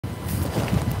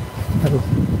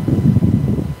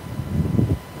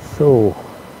So,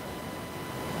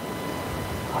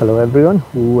 hello everyone,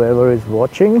 whoever is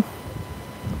watching.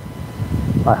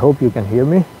 I hope you can hear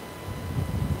me.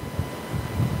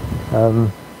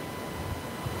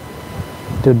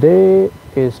 Today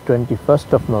is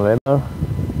 21st of November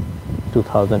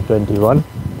 2021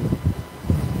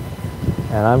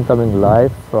 and I'm coming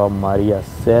live from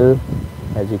Mariazell.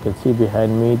 As you can see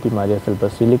behind me, the Mariazell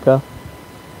Basilica.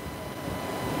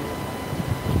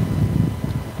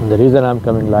 And the reason I'm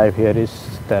coming live here is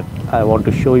that I want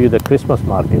to show you the Christmas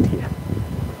market here.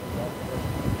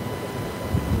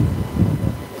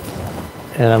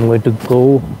 And I'm going to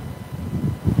go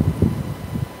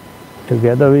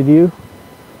together with you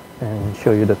and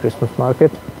show you the Christmas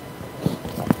market.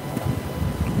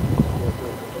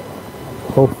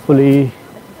 Hopefully,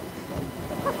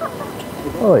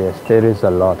 oh yes, there is a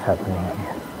lot happening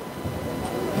here.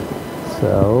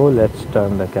 So let's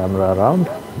turn the camera around.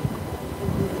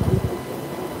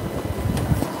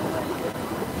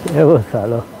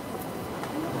 Hello.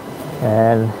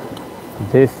 And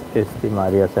this is the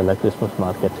Mariazell Christmas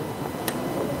Market.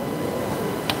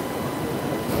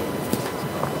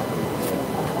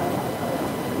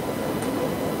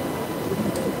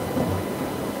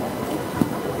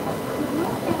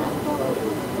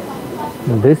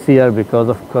 This year, because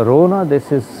of Corona,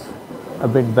 this is a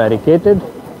bit barricaded,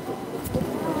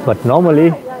 but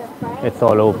normally it's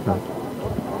all open.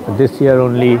 This year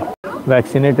only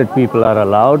vaccinated people are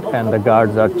allowed and the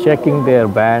guards are checking their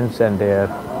bands and their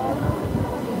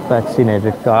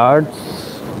vaccinated cards.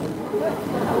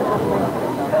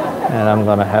 And I'm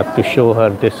gonna have to show her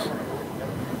this.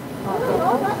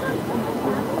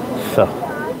 So,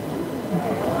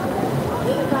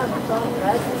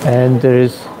 and there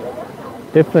is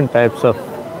different types of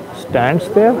stands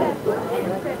there,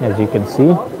 as you can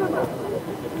see.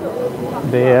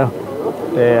 There,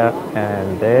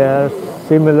 and there.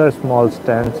 Similar small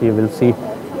stands you will see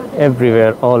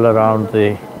everywhere all around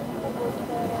the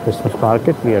Christmas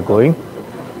market we are going.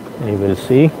 You will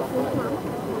see.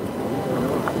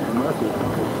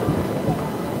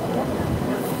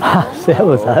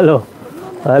 Servus, hallo.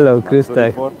 Hallo, grüß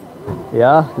dich.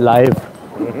 Ja, live.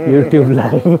 YouTube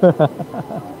live.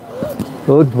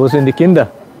 Gut, wo sind die Kinder?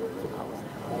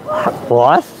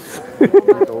 Was?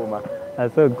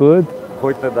 Also gut.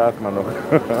 Heute darf man noch.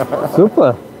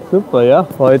 Super, super, ja.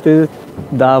 Heute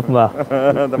darf man.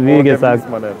 Wie gesagt.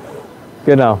 Man nicht.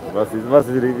 Genau. Was ist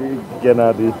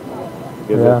genau die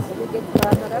Gesetz? Ja.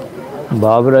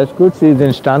 Barbara ist gut, sie ist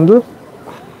in Standl.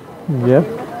 Ja.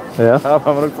 Ja. Haben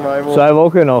wir noch 2 Wochen. 2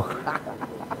 Wochen noch.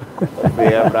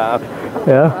 Sehr brav.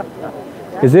 Ja.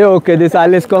 Ist ja okay, das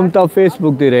alles kommt auf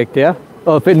Facebook direkt, ja?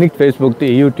 Oh, nicht Facebook,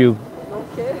 die YouTube.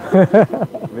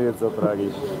 Nicht so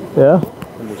tragisch. Ja.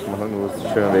 Muss man nur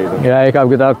schön reden. Ja, ich habe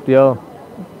gedacht, ja,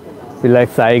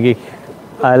 vielleicht zeige ich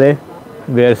alle,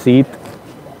 wer sieht.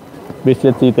 Bis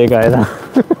jetzt sieht keiner.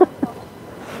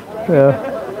 Ja.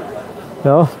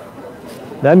 Ja.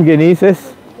 Dann genieß es.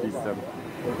 Bis dann.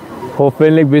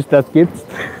 Hoffentlich bis das gibt's.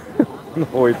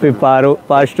 Heute. Für ein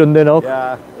paar Stunden noch.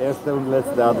 Ja, erste und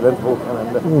letzte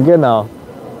Adventwochenende. Genau.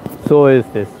 So ist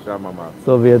es. Schauen wir mal.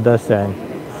 So wird das sein.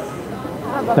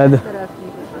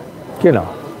 Genau.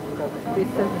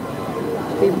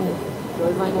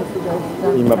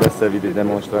 Immer besser wie die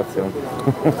Demonstration.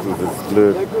 Das ist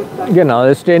blöd. Genau,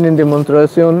 es stehen in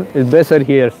Demonstration, ist besser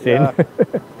hier stehen.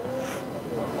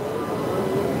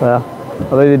 Ja. Ja.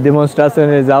 Aber die Demonstration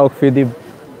ist auch für die,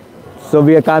 so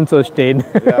wie er kann so stehen.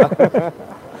 Ja.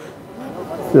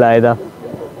 Leider.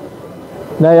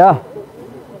 Naja,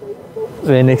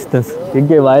 wenigstens. Ich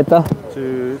gehe weiter.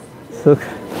 Tschüss. So.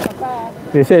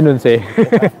 Wir sehen uns eh.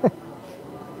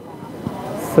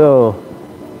 So.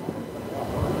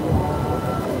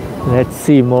 Let's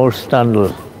see more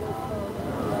Standl.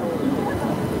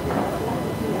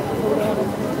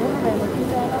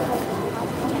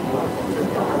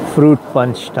 Fruit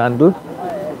punch Standl.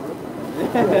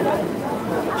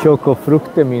 Choco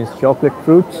Frukte means chocolate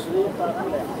fruits.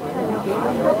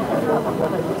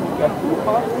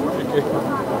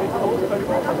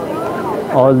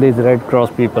 All these Red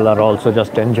Cross people are also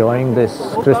just enjoying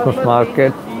this Christmas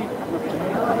market.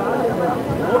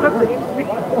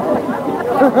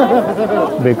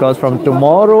 Because from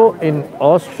tomorrow in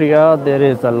Austria there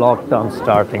is a lockdown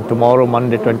starting. Tomorrow,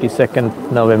 Monday, 22nd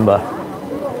November.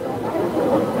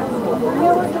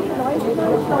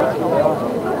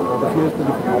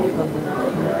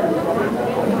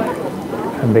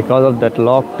 And because of that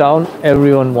lockdown,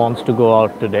 everyone wants to go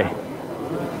out today.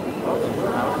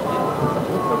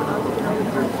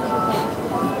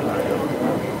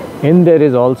 In there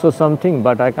is also something,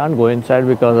 but I can't go inside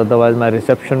because otherwise my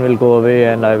reception will go away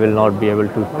and I will not be able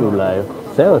to do live.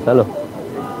 Servus, hello.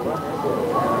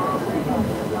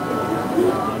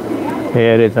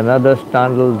 Here is another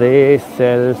standal. They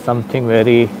sell something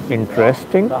very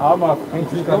interesting,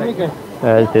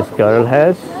 as this girl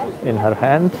has in her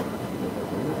hand.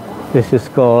 This is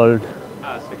called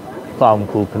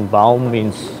Baumkuchen. Baum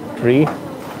means tree.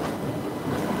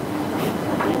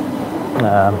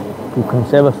 Kuchen,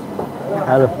 servus.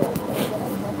 Hello.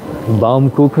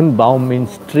 Baumkuchen. Baum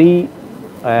means tree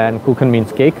and Kuchen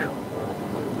means cake.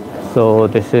 So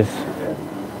this is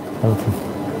something.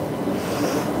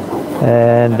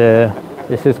 And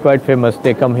this is quite famous.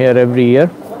 They come here every year.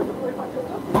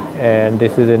 And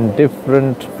this is in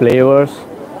different flavors.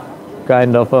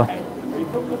 Kind of a...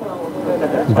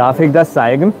 Darf ich das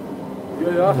zeigen?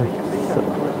 So,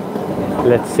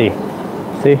 let's see.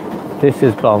 See, this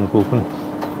is Baumkuchen.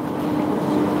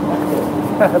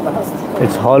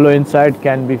 It's hollow inside,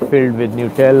 can be filled with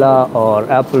Nutella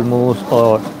or apple mousse,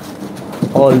 or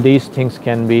all these things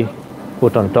can be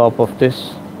put on top of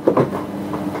this.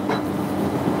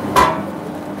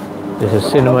 This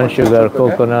is cinnamon, sugar,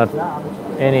 coconut,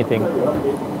 anything.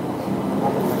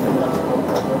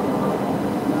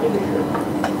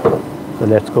 So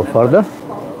let's go further.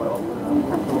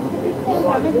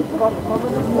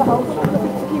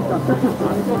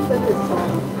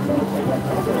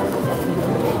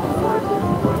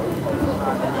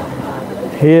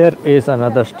 Here is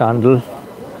another standal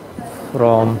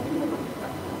from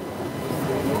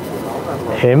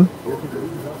him.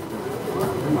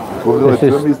 This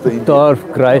is Dorf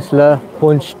Chrysler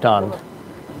Punch stand.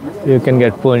 You can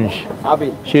get punch.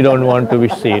 Abhi. She don't want to be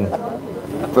seen.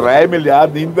 3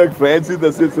 Milliarden Inder freuen sich,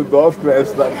 dass jetzt ein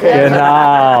Dorfkreisler.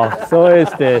 Genau, so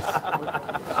ist es.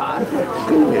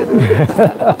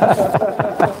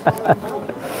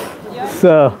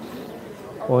 So,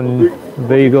 und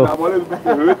there you go.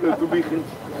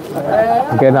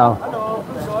 Genau.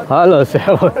 Hallo,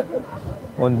 servus.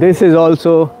 Und this is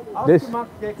also this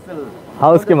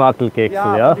hausgemachter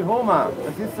Keksel, ja. Die Homa.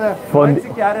 Das ist Von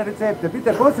 90 Jahre Rezepte.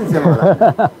 Bitte kosten Sie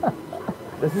mal.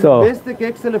 Das ist So. das beste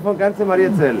Keksel von ganzen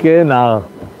Mariazell. Genau.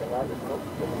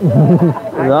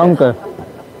 Danke.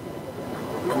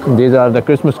 These are the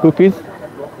Christmas cookies.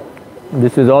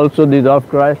 This is also the Dorf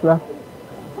Chrysler.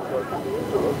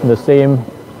 The same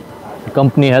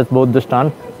company has both the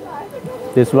stand.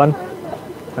 This one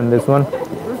and this one.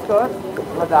 Grüß Gott,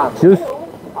 Madame. Juice.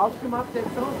 Ausgemacht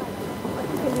Keksel?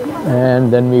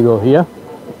 And then we go here.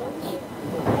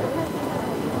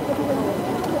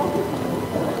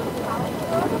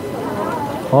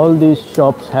 All these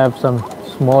shops have some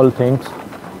small things.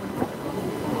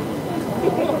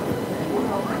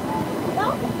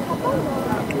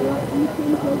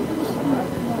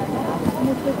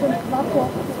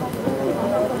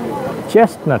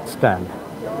 Chestnut stand.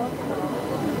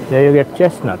 There you get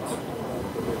chestnuts.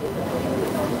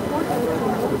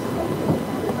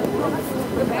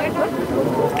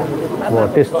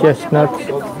 What is chestnuts?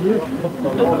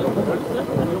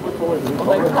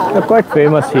 They're quite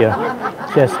famous here.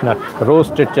 Chestnut,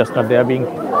 roasted chestnut. They are being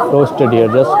roasted here,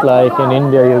 just like in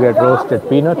India you get roasted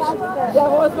peanuts.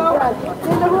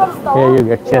 Here you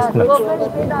get chestnuts.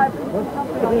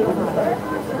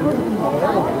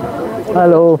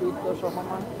 Hello.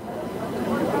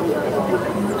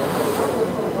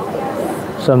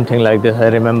 Something like this I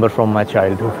remember from my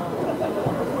childhood.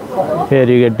 Here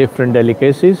you get different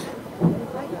delicacies.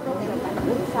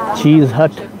 Cheese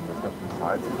hut.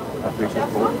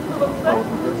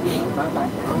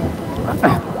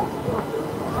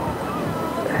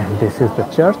 And this is the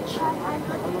church.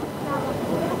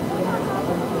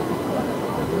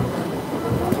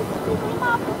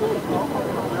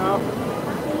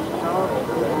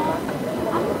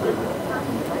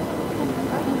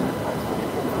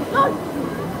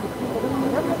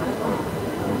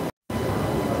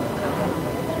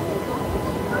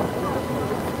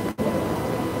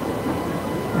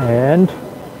 And